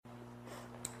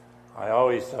I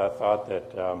always thought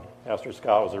that Pastor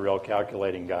Scott was a real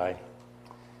calculating guy.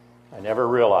 I never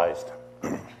realized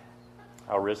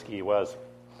how risky he was.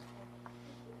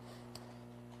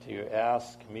 To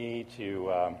ask me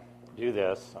to do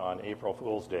this on April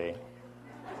Fool's Day.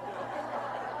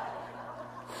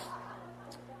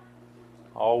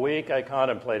 All week I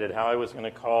contemplated how I was going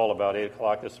to call about 8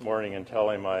 o'clock this morning and tell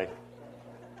him I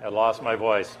had lost my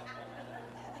voice.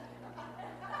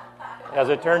 As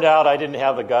it turned out, I didn't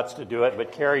have the guts to do it,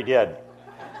 but Carrie did.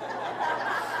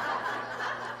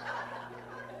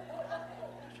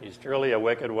 She's truly a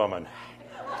wicked woman.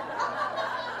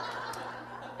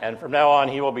 And from now on,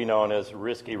 he will be known as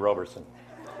Risky Roberson.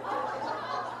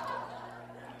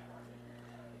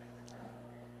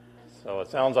 So it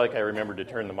sounds like I remembered to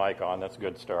turn the mic on. That's a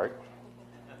good start.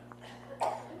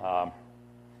 How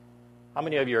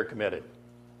many of you are committed?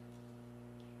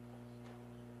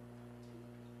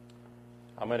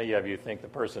 How many of you think the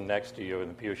person next to you in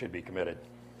the pew should be committed?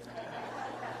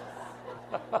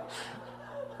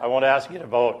 I won't ask you to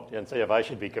vote and say if I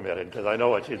should be committed, because I know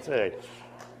what you'd say.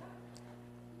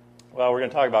 Well, we're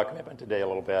going to talk about commitment today a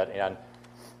little bit, and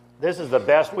this is the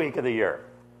best week of the year.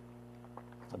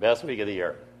 The best week of the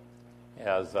year.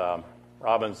 As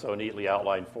Robin so neatly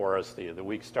outlined for us, the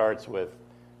week starts with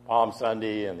Palm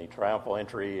Sunday and the triumphal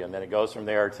entry, and then it goes from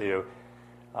there to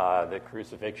the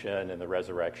crucifixion and the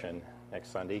resurrection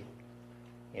next Sunday.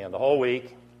 And the whole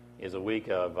week is a week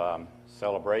of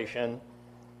celebration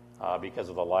because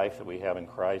of the life that we have in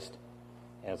Christ.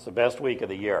 And it's the best week of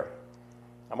the year.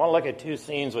 I want to look at two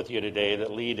scenes with you today that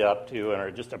lead up to and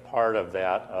are just a part of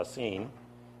that scene,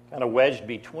 kind of wedged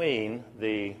between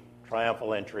the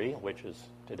triumphal entry, which is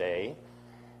today,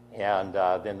 and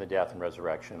then the death and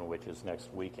resurrection, which is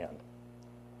next weekend.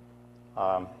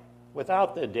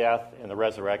 Without the death and the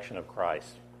resurrection of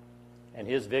Christ, and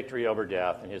his victory over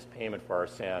death and his payment for our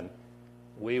sin,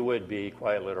 we would be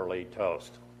quite literally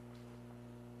toast.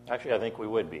 Actually, I think we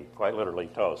would be quite literally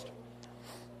toast.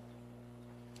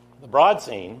 The broad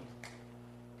scene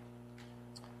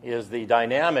is the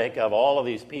dynamic of all of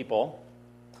these people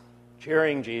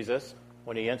cheering Jesus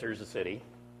when he enters the city,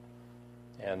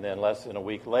 and then less than a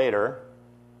week later,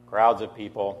 crowds of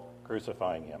people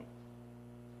crucifying him.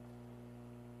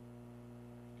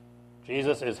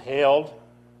 Jesus is hailed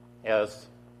as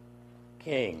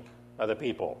king of the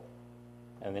people,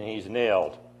 and then he's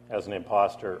nailed as an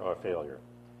imposter or failure.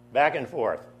 Back and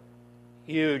forth.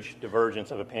 Huge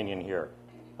divergence of opinion here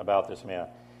about this man.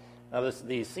 Now,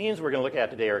 these scenes we're going to look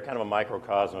at today are kind of a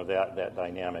microcosm of that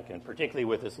dynamic, and particularly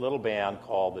with this little band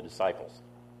called the Disciples.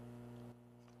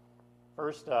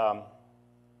 First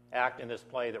act in this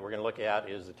play that we're going to look at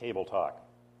is the table talk.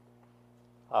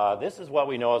 This is what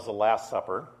we know as the Last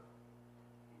Supper.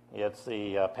 It's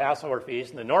the Passover feast,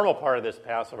 and the normal part of this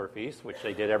Passover feast, which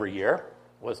they did every year,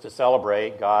 was to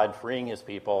celebrate God freeing his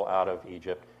people out of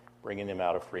Egypt, bringing them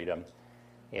out of freedom,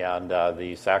 and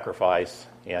the sacrifice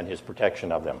and his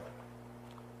protection of them.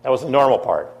 That was the normal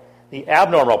part. The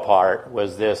abnormal part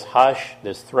was this hush,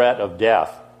 this threat of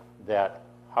death that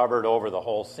hovered over the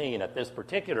whole scene at this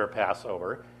particular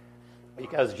Passover,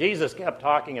 because Jesus kept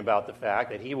talking about the fact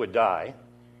that he would die,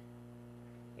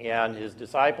 and his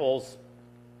disciples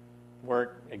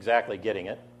weren't exactly getting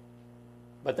it,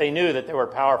 but they knew that there were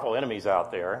powerful enemies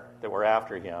out there that were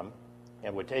after him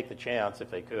and would take the chance if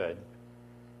they could,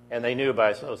 and they knew by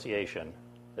association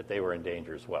that they were in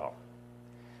danger as well.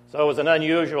 So it was an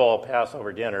unusual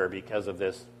Passover dinner because of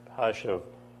this hush of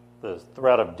the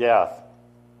threat of death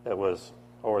that was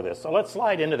over this. So let's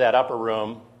slide into that upper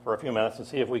room for a few minutes and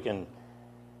see if we can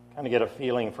kind of get a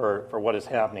feeling for what is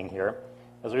happening here.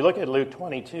 As we look at Luke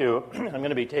 22, I'm going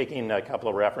to be taking a couple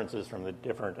of references from the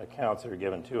different accounts that are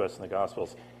given to us in the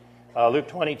Gospels. Luke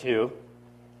 22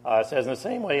 says, "In the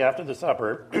same way, after the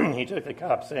supper, he took the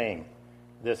cup, saying,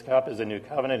 'This cup is a new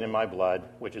covenant in my blood,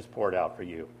 which is poured out for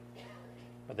you.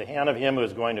 But the hand of him who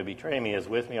is going to betray me is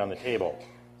with me on the table.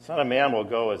 Son of Man will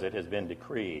go as it has been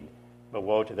decreed, but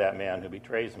woe to that man who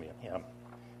betrays him.'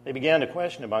 They began to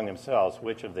question among themselves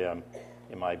which of them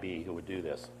it might be who would do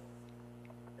this."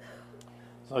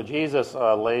 So Jesus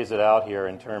lays it out here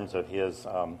in terms of his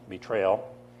betrayal.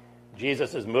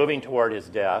 Jesus is moving toward his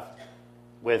death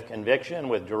with conviction,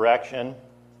 with direction,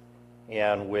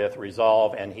 and with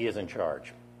resolve, and he is in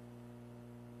charge.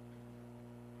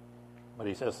 But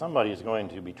he says, somebody is going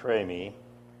to betray me,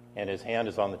 and his hand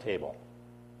is on the table.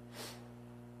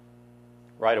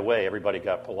 Right away, everybody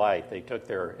got polite. They took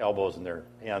their elbows and their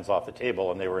hands off the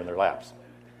table, and they were in their laps.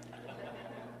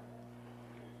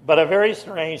 But a very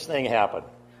strange thing happened.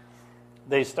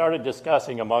 They started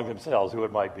discussing among themselves who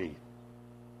it might be.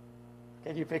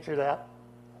 Can you picture that?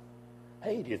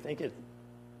 hey, do you think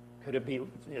could it be,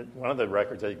 one of the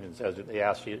records even says, they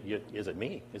asked you, is it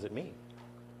me? Is it me?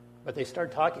 But they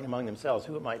start talking among themselves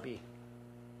who it might be.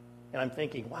 And I'm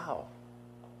thinking, wow,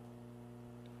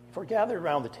 if we're gathered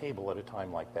around the table at a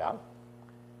time like that,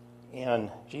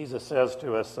 and Jesus says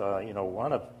to us,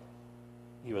 one of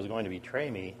you is going to betray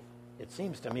me, it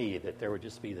seems to me that there would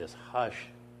just be this hush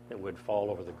that would fall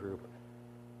over the group.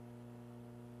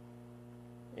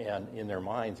 And in their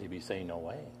minds, they'd be saying, no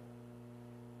way.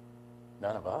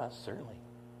 None of us, certainly.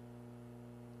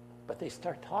 But they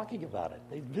start talking about it.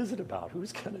 They visit about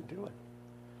who's going to do it.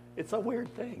 It's a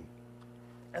weird thing.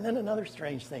 And then another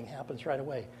strange thing happens right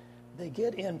away. They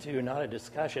get into not a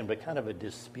discussion, but kind of a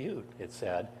dispute, it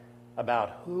said,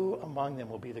 about who among them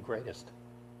will be the greatest.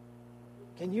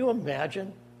 Can you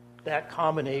imagine that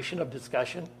combination of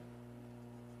discussion?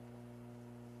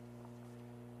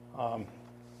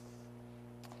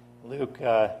 Luke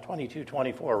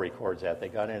 22:24 records that. They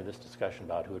got into this discussion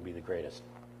about who would be the greatest.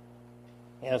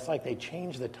 And it's like they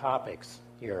changed the topics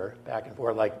here back and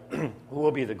forth, like who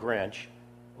will be the Grinch,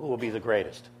 who will be the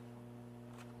greatest.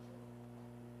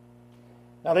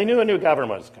 Now, they knew a new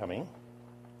government was coming,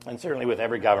 and certainly with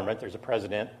every government, there's a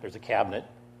president, there's a cabinet,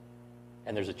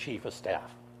 and there's a chief of staff.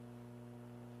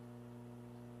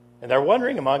 And they're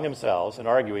wondering among themselves and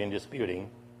arguing and disputing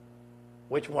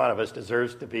which one of us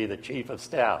deserves to be the chief of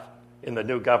staff in the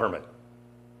new government.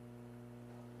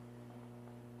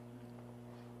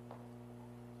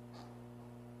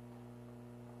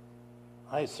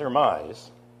 I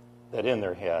surmise that in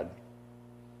their head,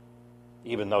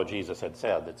 even though Jesus had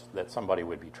said that somebody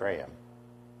would betray him,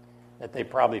 that they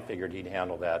probably figured he'd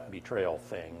handle that betrayal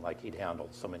thing like he'd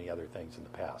handled so many other things in the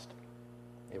past.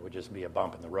 It would just be a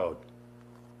bump in the road.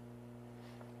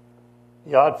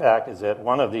 The odd fact is that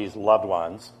one of these loved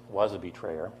ones was a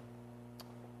betrayer.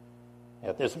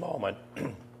 At this moment,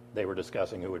 they were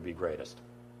discussing who would be greatest.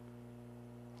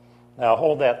 Now,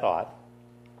 hold that thought,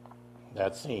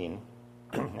 that scene,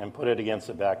 and put it against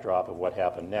the backdrop of what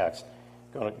happened next.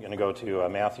 Going to go to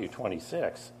Matthew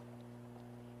 26.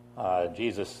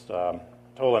 Jesus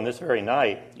told them, this very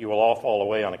night you will all fall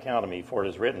away on account of me, for it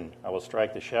is written, I will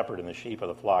strike the shepherd, and the sheep of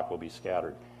the flock will be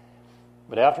scattered.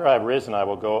 But after I have risen, I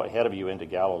will go ahead of you into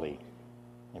Galilee.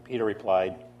 And Peter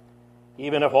replied,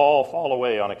 even if all fall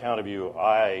away on account of you,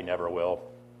 I never will.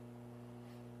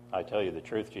 I tell you the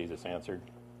truth, Jesus answered.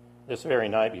 This very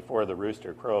night before the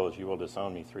rooster crows, you will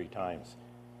disown me 3 times.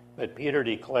 But Peter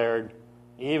declared,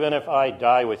 even if I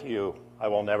die with you, I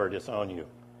will never disown you.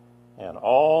 And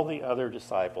all the other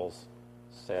disciples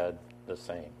said the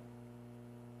same.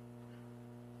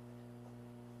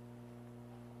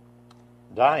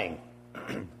 Dying.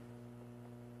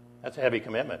 That's a heavy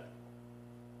commitment.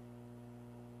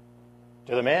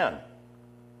 To the man.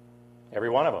 Every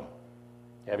one of them.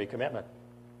 Heavy commitment.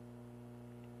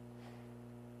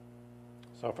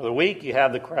 So for the week, you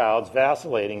have the crowds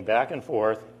vacillating back and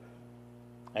forth.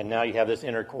 And now you have this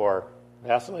inner core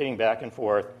vacillating back and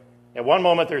forth. At one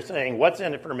moment, they're saying, what's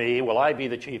in it for me? Will I be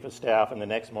the chief of staff? And the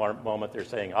next moment, they're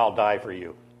saying, I'll die for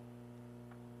you.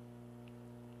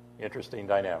 Interesting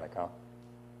dynamic, huh?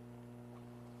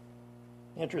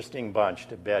 Interesting bunch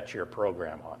to bet your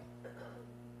program on.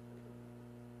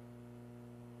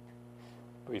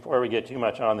 Before we get too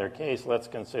much on their case, let's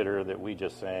consider that we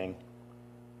just sang,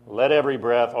 let every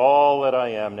breath, all that I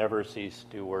am, never cease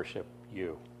to worship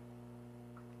you.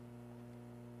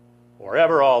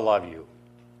 Forever I'll love you.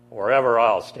 Forever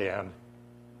I'll stand.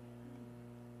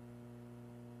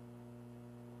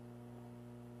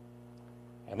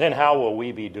 And then how will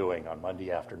we be doing on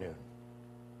Monday afternoon?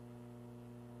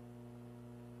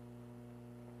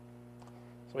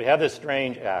 So we have this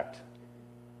strange act,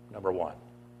 number 1.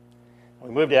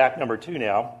 We move to act number 2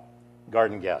 now,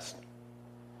 garden guest.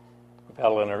 We've had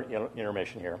a little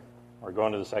intermission here. We're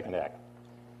going to the second act.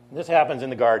 And this happens in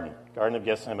the Garden of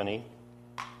Gethsemane.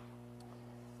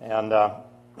 And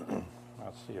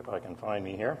let's see if I can find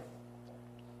me here.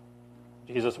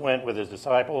 Jesus went with his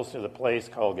disciples to the place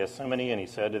called Gethsemane, and he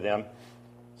said to them,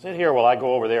 sit here while I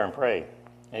go over there and pray.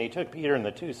 And he took Peter and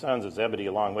the 2 sons of Zebedee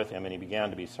along with him, and he began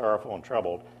to be sorrowful and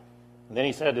troubled. And then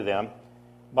he said to them,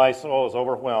 my soul is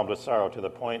overwhelmed with sorrow to the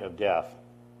point of death.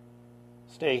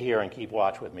 Stay here and keep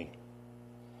watch with me.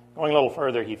 Going a little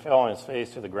further, he fell on his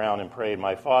face to the ground and prayed,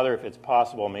 my Father, if it's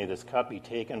possible, may this cup be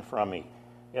taken from me,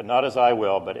 yet not as I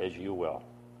will, but as you will.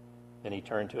 Then he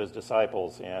turned to his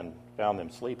disciples and found them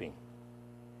sleeping.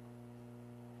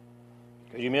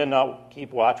 Could you men not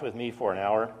keep watch with me for an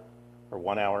hour, or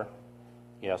 1 hour?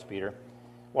 He asked Peter.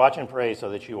 Watch and pray so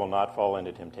that you will not fall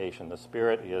into temptation. The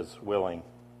spirit is willing,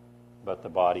 but the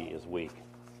body is weak.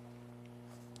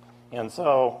 And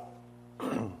so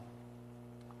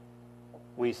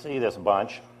we see this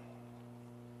bunch.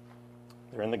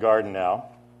 They're in the garden now.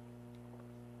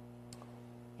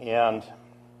 And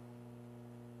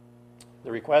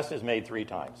the request is made 3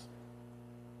 times.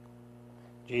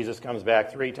 Jesus comes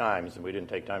back 3 times, and we didn't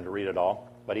take time to read it all.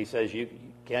 But he says,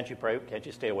 can't you pray? Can't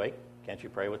you stay awake? Can't you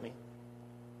pray with me?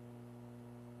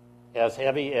 As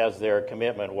heavy as their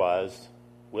commitment was,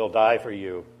 we'll die for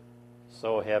you,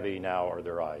 so heavy now are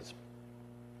their eyes.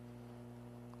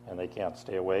 And they can't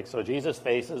stay awake. So Jesus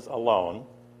faces alone,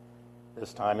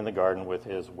 this time in the garden, with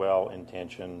his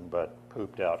well-intentioned but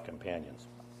pooped-out companions.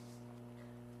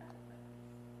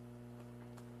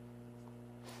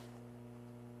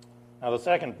 Now the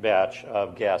second batch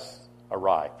of guests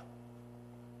arrive.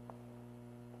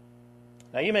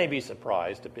 Now you may be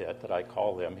surprised a bit that I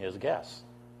call them his guests.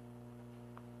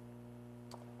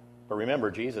 But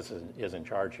remember, Jesus is in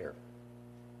charge here.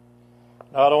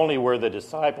 Not only were the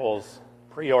disciples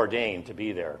preordained to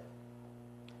be there,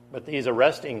 but these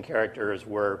arresting characters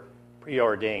were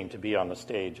preordained to be on the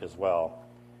stage as well.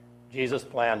 Jesus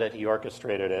planned it, he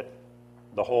orchestrated it,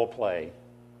 the whole play.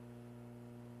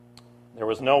 There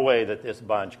was no way that this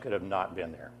bunch could have not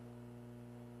been there.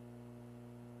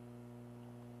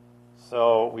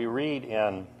 So we read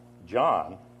in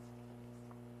John,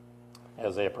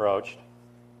 as they approached,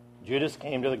 Judas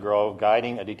came to the grove,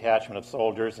 guiding a detachment of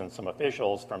soldiers and some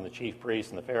officials from the chief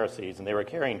priests and the Pharisees, and they were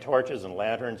carrying torches and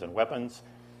lanterns and weapons.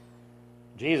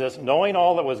 Jesus, knowing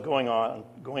all that was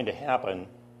going to happen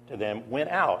to them, went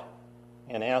out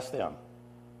and asked them,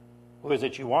 "Who is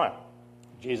it you want?"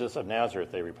 "Jesus of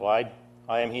Nazareth," they replied.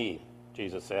 "I am he,"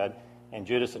 Jesus said, and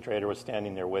Judas the traitor was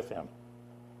standing there with him.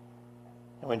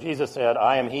 And when Jesus said,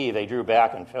 "I am he," they drew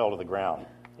back and fell to the ground.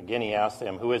 Again he asked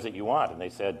them, "Who is it you want?" And they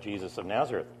said, "Jesus of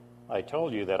Nazareth." "I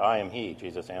told you that I am he,"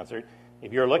 Jesus answered.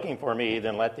 "If you're looking for me,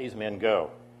 then let these men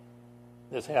go."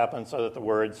 This happened so that the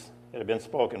words that had been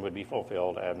spoken would be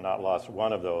fulfilled. "I have not lost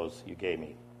one of those you gave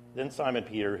me." Then Simon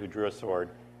Peter, who drew it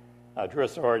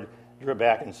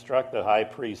back and struck the high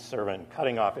priest's servant,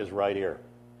 cutting off his right ear.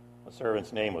 The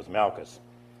servant's name was Malchus.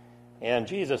 And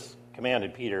Jesus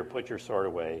commanded Peter, "Put your sword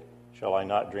away. Shall I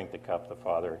not drink the cup the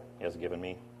Father has given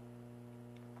me?"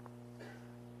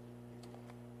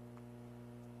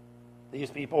 These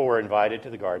people were invited to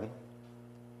the garden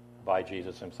by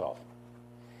Jesus himself.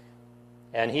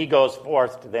 And he goes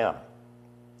forth to them.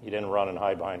 He didn't run and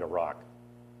hide behind a rock.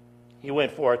 He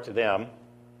went forth to them,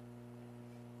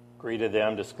 greeted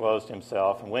them, disclosed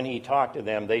himself, and when he talked to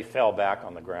them, they fell back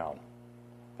on the ground.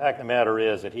 The fact of the matter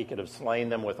is that he could have slain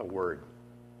them with a word.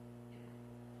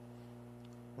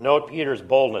 Note Peter's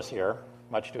boldness here,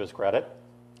 much to his credit.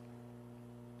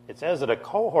 It says that a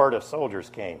cohort of soldiers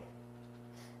came.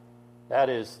 That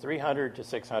is 300 to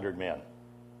 600 men.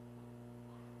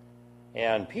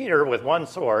 And Peter, with one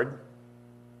sword,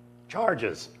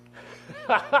 charges.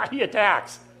 He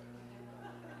attacks.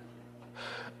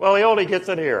 Well, he only gets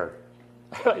an ear.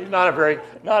 Not a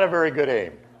very good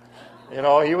aim. You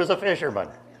know, he was a fisherman.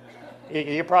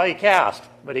 He probably cast,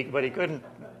 but he couldn't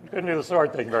do the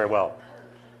sword thing very well.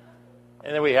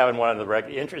 And then we have in one of the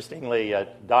records, interestingly,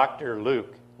 Dr.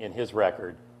 Luke, in his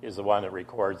record, is the one that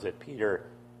records that Peter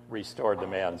restored the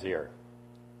man's ear.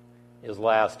 His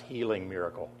last healing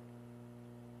miracle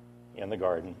in the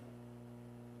garden.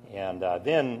 And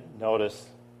then notice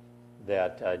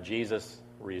that Jesus'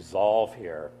 resolve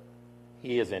here,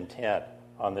 he is intent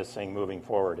on this thing moving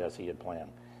forward as he had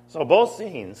planned. So both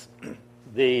scenes,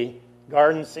 the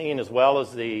garden scene as well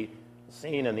as the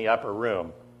scene in the upper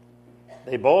room,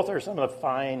 they both are some of the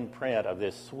fine print of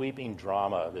this sweeping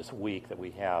drama this week that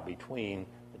we have between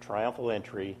the triumphal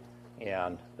entry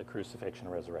and the crucifixion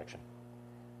and resurrection.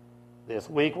 This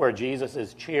week where Jesus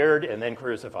is cheered and then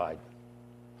crucified.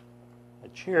 The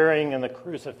cheering and the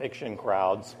crucifixion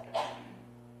crowds,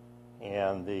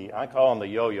 and I call them the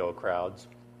yo-yo crowds,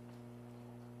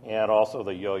 and also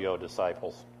the yo-yo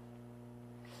disciples.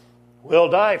 "We'll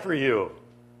die for you."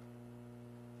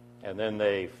 And then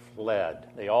they fled.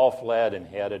 They all fled and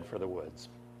headed for the woods.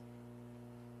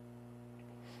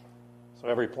 So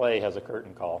every play has a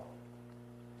curtain call.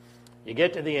 You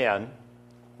get to the end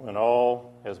when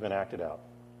all has been acted out.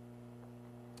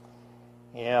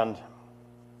 And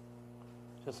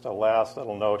just a last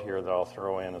little note here that I'll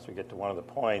throw in as we get to one of the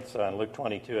points. In Luke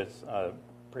 22,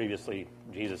 previously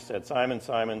Jesus said, "Simon,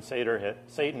 Simon,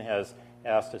 Satan has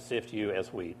asked to sift you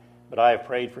as wheat, but I have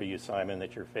prayed for you, Simon,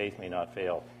 that your faith may not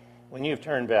fail. When you've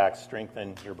turned back,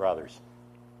 strengthen your brothers."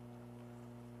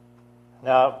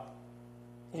 Now,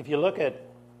 if you look at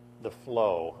the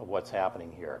flow of what's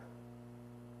happening here,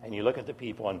 and you look at the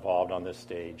people involved on this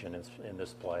stage and in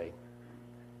this play,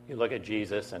 you look at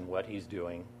Jesus and what he's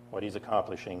doing, what he's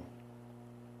accomplishing,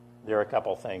 there are a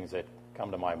couple things that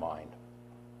come to my mind.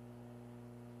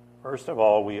 First of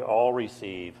all, we all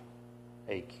receive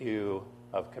a cue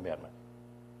of commitment.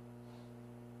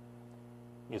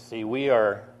 You see, we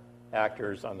are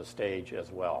actors on the stage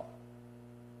as well.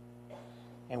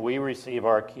 And we receive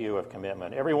our cue of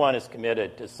commitment. Everyone is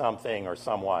committed to something or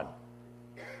someone.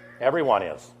 Everyone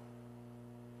is.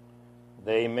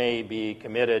 They may be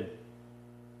committed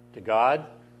to God.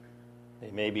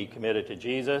 They may be committed to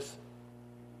Jesus.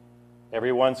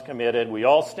 Everyone's committed. We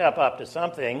all step up to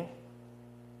something,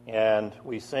 and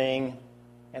we sing,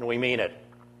 and we mean it.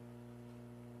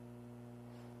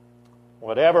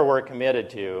 Whatever we're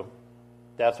committed to,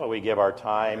 that's what we give our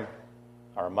time,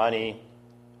 our money,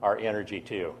 our energy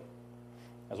to.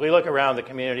 As we look around the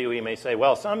community, we may say,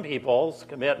 well, some people's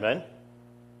commitment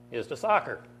is to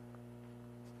soccer.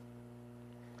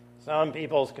 Some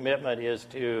people's commitment is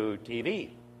to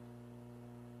TV.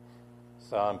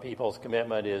 Some people's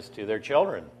commitment is to their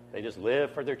children. They just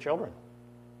live for their children.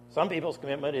 Some people's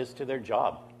commitment is to their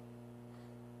job.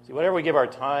 See, whatever we give our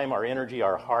time, our energy,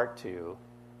 our heart to,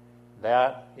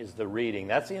 that is the reading.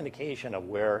 That's the indication of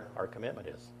where our commitment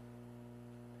is.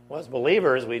 Well, as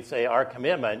believers, we'd say our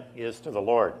commitment is to the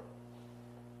Lord.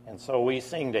 And so we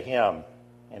sing to Him,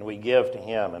 and we give to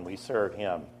Him, and we serve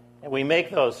Him. And we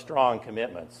make those strong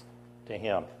commitments to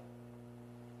Him.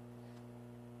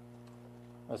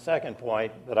 The second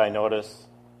point that I notice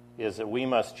is that we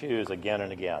must choose again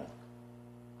and again.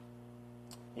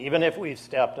 Even if we've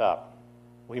stepped up,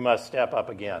 we must step up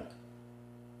again.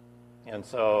 And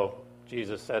so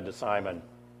Jesus said to Simon,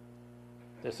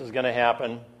 this is going to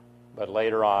happen, but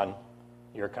later on,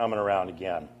 you're coming around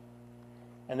again.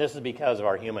 And this is because of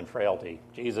our human frailty.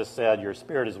 Jesus said, your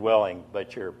spirit is willing,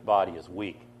 but your body is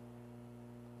weak.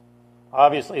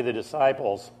 Obviously, the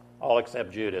disciples, all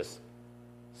except Judas,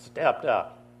 stepped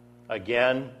up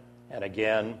again and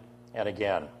again and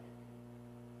again.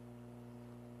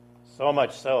 So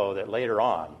much so that later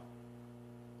on,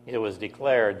 it was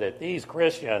declared that these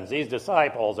Christians, these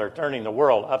disciples, are turning the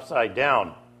world upside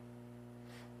down.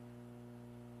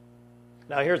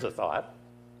 Now, here's a thought.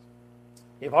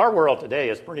 If our world today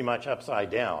is pretty much upside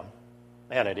down,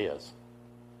 and it is,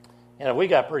 and if we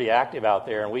got pretty active out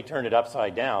there and we turned it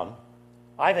upside down,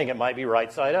 I think it might be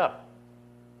right side up.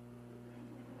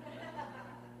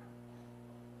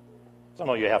 Some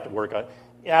of you have to work on it.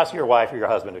 Ask your wife or your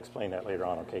husband to explain that later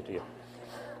on, okay, to you.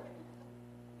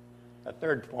 The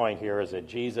third point here is that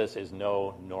Jesus is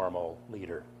no normal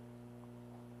leader,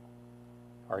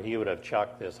 or He would have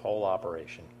chucked this whole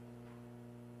operation.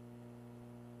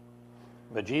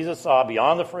 But Jesus saw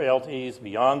beyond the frailties,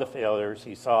 beyond the failures.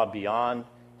 He saw beyond,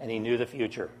 and He knew the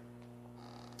future.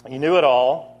 He knew it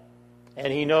all,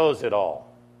 and He knows it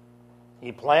all.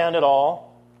 He planned it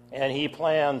all, and He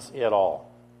plans it all.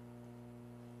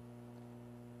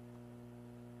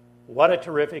 What a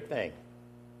terrific thing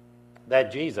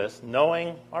that Jesus,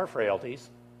 knowing our frailties,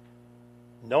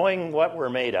 knowing what we're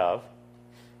made of,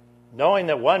 knowing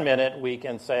that one minute we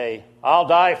can say, I'll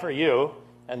die for you,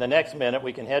 and the next minute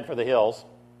we can head for the hills,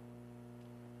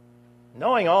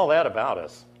 knowing all that about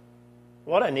us,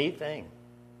 what a neat thing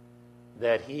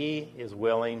that He is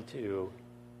willing to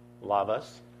love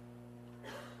us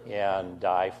and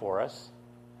die for us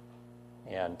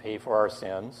and pay for our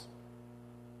sins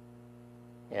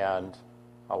and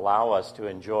allow us to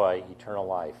enjoy eternal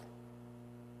life,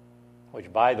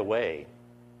 which, by the way,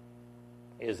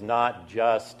 is not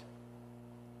just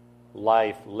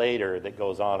life later that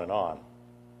goes on and on.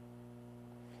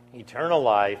 Eternal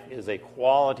life is a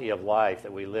quality of life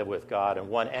that we live with God, and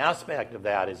one aspect of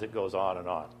that is it goes on and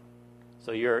on.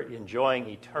 So you're enjoying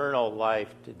eternal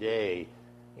life today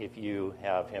if you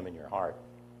have Him in your heart.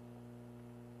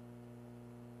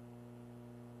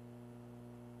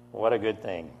 What a good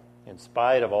thing. In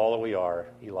spite of all that we are,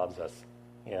 He loves us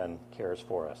and cares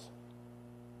for us.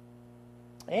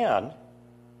 And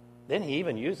then He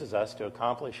even uses us to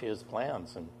accomplish His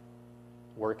plans and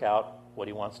work out what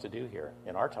He wants to do here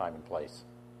in our time and place,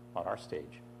 on our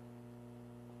stage.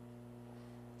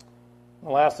 The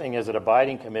last thing is that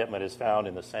abiding commitment is found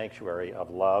in the sanctuary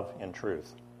of love and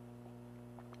truth.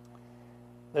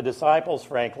 The disciples,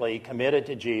 frankly, committed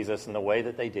to Jesus in the way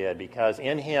that they did because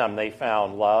in Him they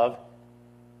found love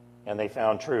and they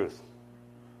found truth.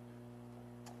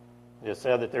 It is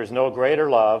said that there's no greater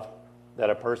love that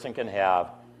a person can have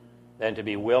than to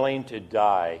be willing to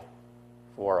die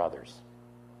for others.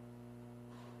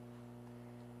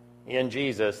 In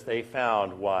Jesus, they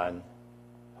found one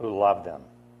who loved them.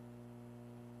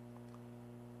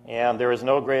 And there is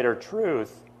no greater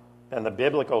truth than the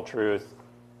biblical truth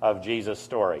of Jesus'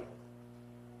 story.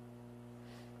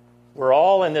 We're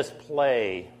all in this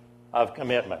play of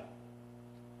commitment.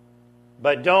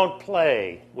 But don't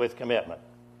play with commitment.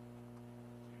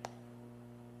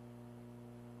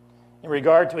 In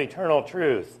regard to eternal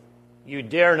truth, you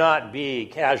dare not be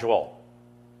casual,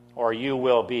 or you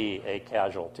will be a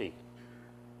casualty.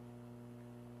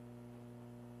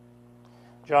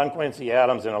 John Quincy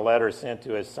Adams, in a letter sent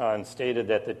to his son, stated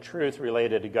that the truth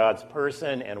related to God's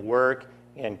person and work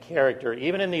and character,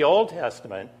 even in the Old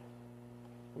Testament,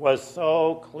 was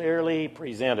so clearly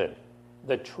presented.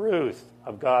 The truth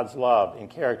of God's love and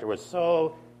character was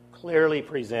so clearly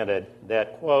presented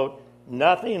that, quote,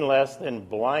 nothing less than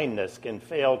blindness can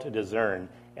fail to discern,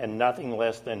 and nothing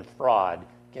less than fraud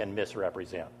can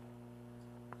misrepresent.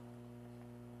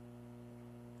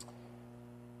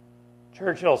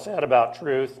 Churchill said about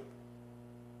truth,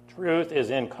 truth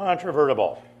is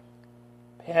incontrovertible.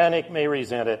 Panic may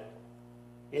resent it,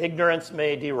 ignorance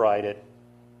may deride it,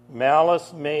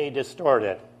 malice may distort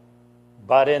it,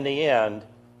 but in the end,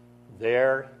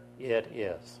 there it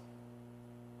is.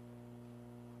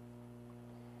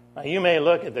 Now, you may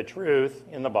look at the truth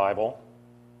in the Bible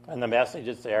and the message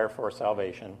that's there for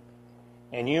salvation,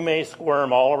 and you may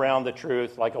squirm all around the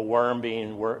truth like a worm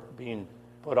being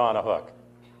put on a hook.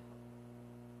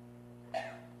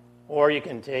 Or you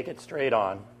can take it straight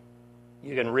on.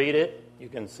 You can read it, you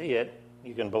can see it,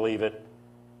 you can believe it,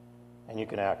 and you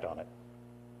can act on it.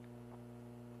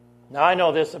 Now, I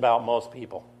know this about most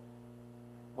people.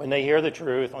 When they hear the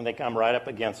truth, when they come right up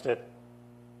against it,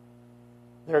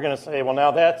 they're going to say, well,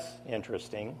 now that's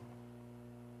interesting.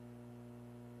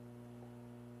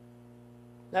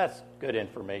 That's good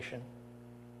information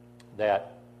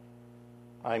that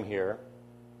I'm here.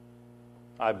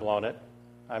 I've blown it.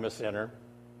 I'm a sinner.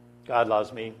 God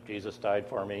loves me. Jesus died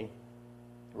for me.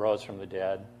 Rose from the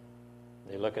dead.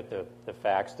 They look at the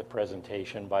facts, the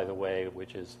presentation, by the way,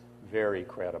 which is very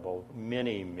credible.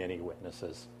 Many, many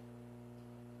witnesses.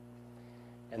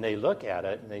 And they look at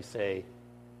it and they say,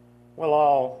 well,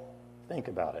 I'll think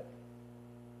about it.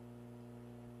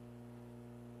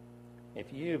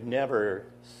 If you've never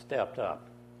stepped up,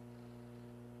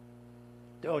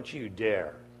 don't you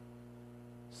dare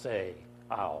say,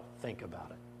 I'll think about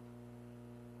it.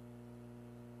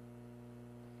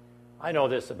 I know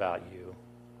this about you.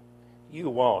 You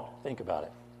won't think about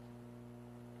it.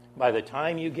 By the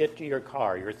time you get to your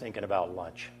car, you're thinking about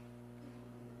lunch.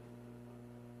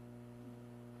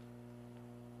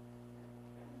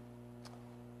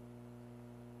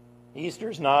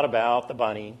 Easter's not about the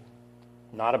bunny,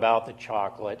 not about the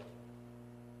chocolate,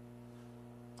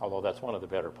 although that's one of the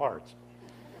better parts.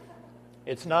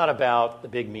 It's not about the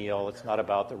big meal. It's not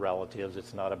about the relatives.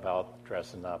 It's not about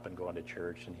dressing up and going to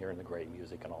church and hearing the great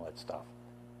music and all that stuff.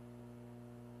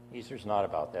 Easter's not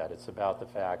about that. It's about the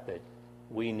fact that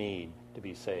we need to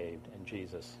be saved, and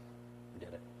Jesus did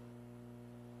it.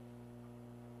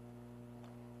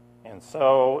 And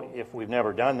so, if we've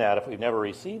never done that, if we've never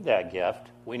received that gift,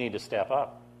 we need to step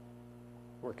up.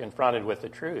 We're confronted with the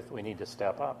truth. We need to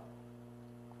step up.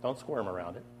 Don't squirm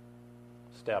around it.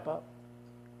 Step up.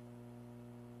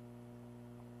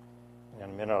 In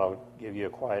a minute, I'll give you a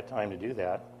quiet time to do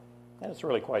that. And it's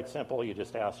really quite simple. You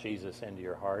just ask Jesus into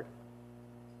your heart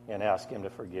and ask him to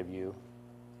forgive you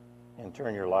and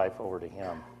turn your life over to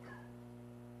him.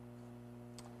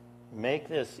 Make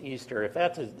this Easter, if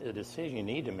that's a decision you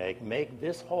need to make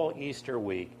this whole Easter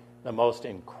week the most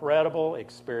incredible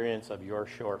experience of your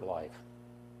short life.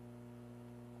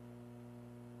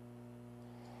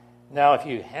 Now, if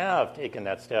you have taken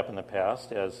that step in the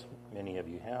past, as many of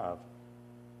you have,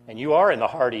 and you are in the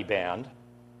Hardy band,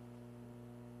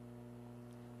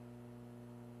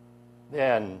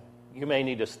 then you may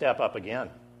need to step up again.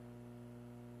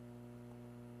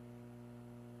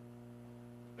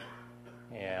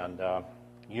 And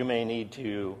you may need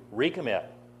to recommit.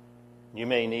 You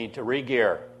may need to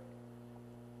re-gear.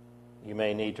 You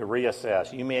may need to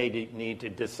reassess. You may need to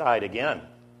decide again.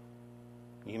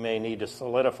 You may need to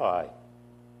solidify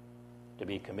to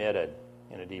be committed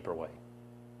in a deeper way.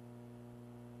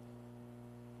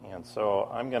 And so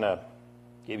I'm going to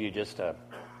give you just a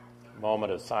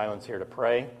moment of silence here to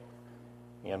pray.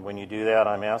 And when you do that,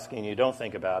 I'm asking you, don't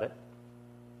think about it.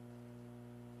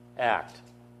 Act.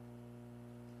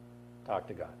 Talk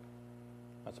to God.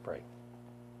 Let's pray.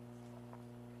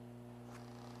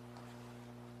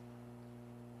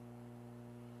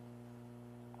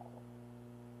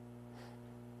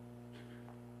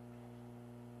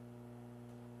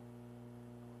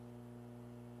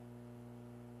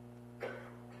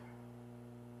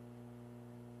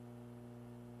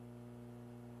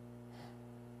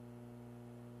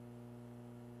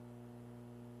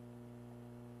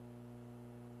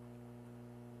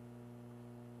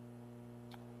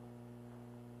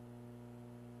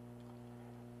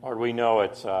 Lord, we know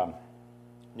it's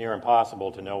near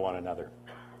impossible to know one another,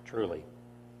 truly.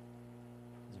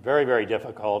 It's very, very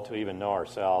difficult to even know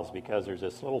ourselves because there's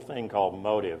this little thing called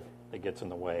motive that gets in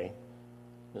the way,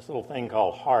 this little thing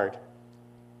called heart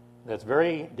that's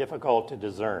very difficult to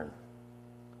discern.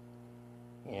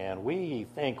 And we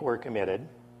think we're committed.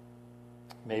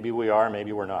 Maybe we are,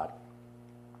 maybe we're not.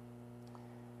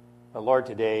 But Lord,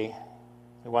 today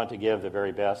we want to give the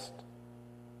very best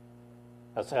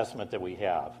assessment that we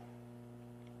have.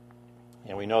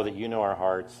 And we know that you know our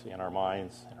hearts and our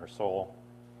minds and our soul.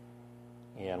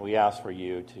 And we ask for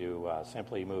you to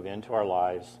simply move into our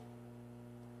lives.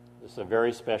 This is a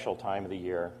very special time of the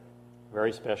year,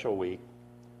 very special week.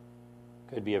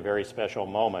 Could be a very special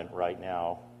moment right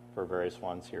now for various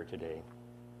ones here today.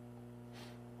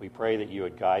 We pray that you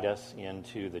would guide us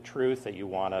into the truth that you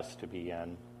want us to be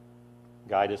in.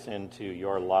 Guide us into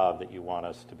your love that you want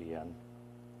us to be in.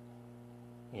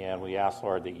 And we ask,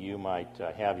 Lord, that you might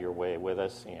have your way with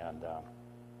us and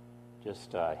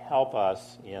just help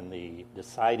us in the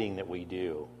deciding that we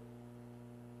do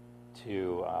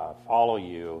to follow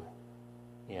you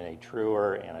in a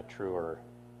truer and a truer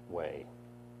way.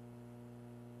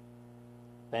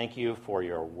 Thank you for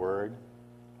your word,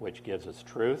 which gives us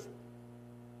truth.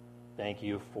 Thank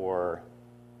you for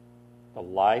the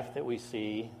life that we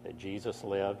see that Jesus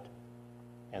lived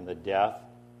and the death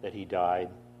that he died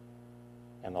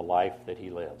and the life that he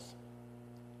lives.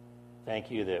 Thank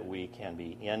you that we can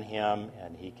be in him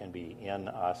and he can be in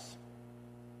us.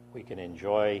 We can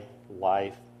enjoy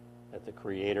life that the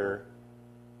Creator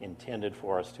intended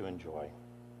for us to enjoy.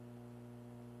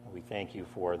 And we thank you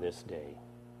for this day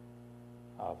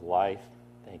of life.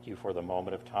 Thank you for the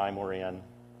moment of time we're in.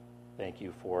 Thank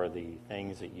you for the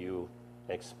things that you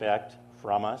expect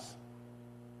from us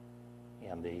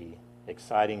and the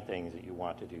exciting things that you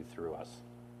want to do through us.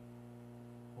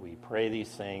 We pray these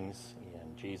things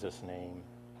in Jesus' name,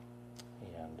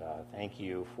 and thank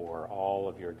you for all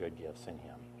of your good gifts in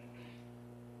him.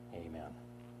 Amen.